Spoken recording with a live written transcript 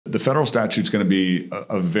The federal statute is going to be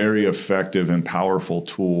a very effective and powerful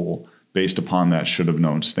tool based upon that should have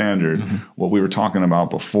known standard. What we were talking about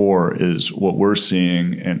before is what we're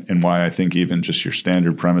seeing and why I think even just your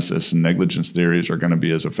standard premises and negligence theories are going to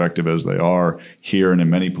be as effective as they are here and in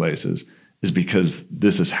many places is because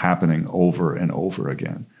this is happening over and over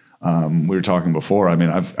again. We were talking before. I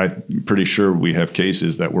mean, I'm pretty sure we have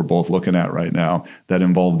cases that we're both looking at right now that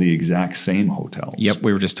involve the exact same hotels. Yep,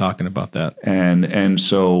 we were just talking about that. And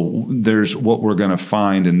so there's what we're going to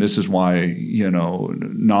find, and this is why, you know,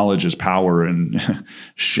 knowledge is power and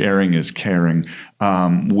sharing is caring.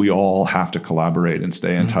 We all have to collaborate and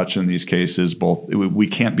stay in touch in these cases. We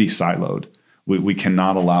can't be siloed. We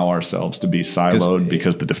cannot allow ourselves to be siloed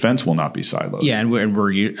because the defense will not be siloed. Yeah, and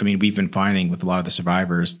we've been finding with a lot of the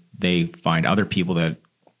survivors, they find other people that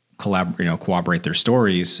corroborate their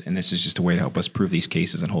stories, and this is just a way to help us prove these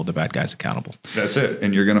cases and hold the bad guys accountable. That's it.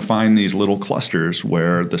 And you're going to find these little clusters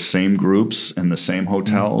where the same groups and the same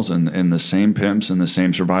hotels and the same pimps and the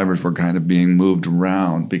same survivors were kind of being moved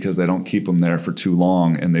around because they don't keep them there for too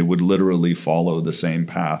long, and they would literally follow the same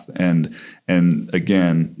path. And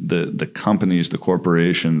again, the companies, the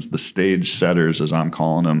corporations, the stage setters, as I'm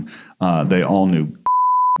calling them, they all knew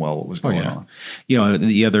well what was going on. You know,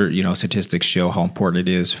 the other, statistics show how important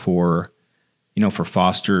it is for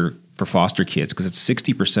foster kids, because it's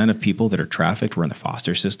 60% of people that are trafficked were in the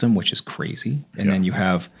foster system, which is crazy. And then you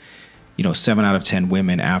have, 7 out of 10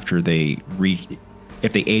 women after if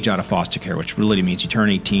they age out of foster care, which literally means you turn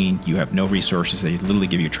 18, you have no resources, they literally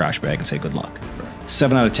give you a trash bag and say good luck. Right.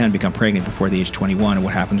 7 out of 10 become pregnant before the age of 21, and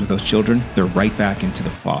what happens with those children? They're right back into the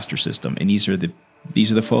foster system, and these are the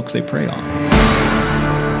folks they prey on.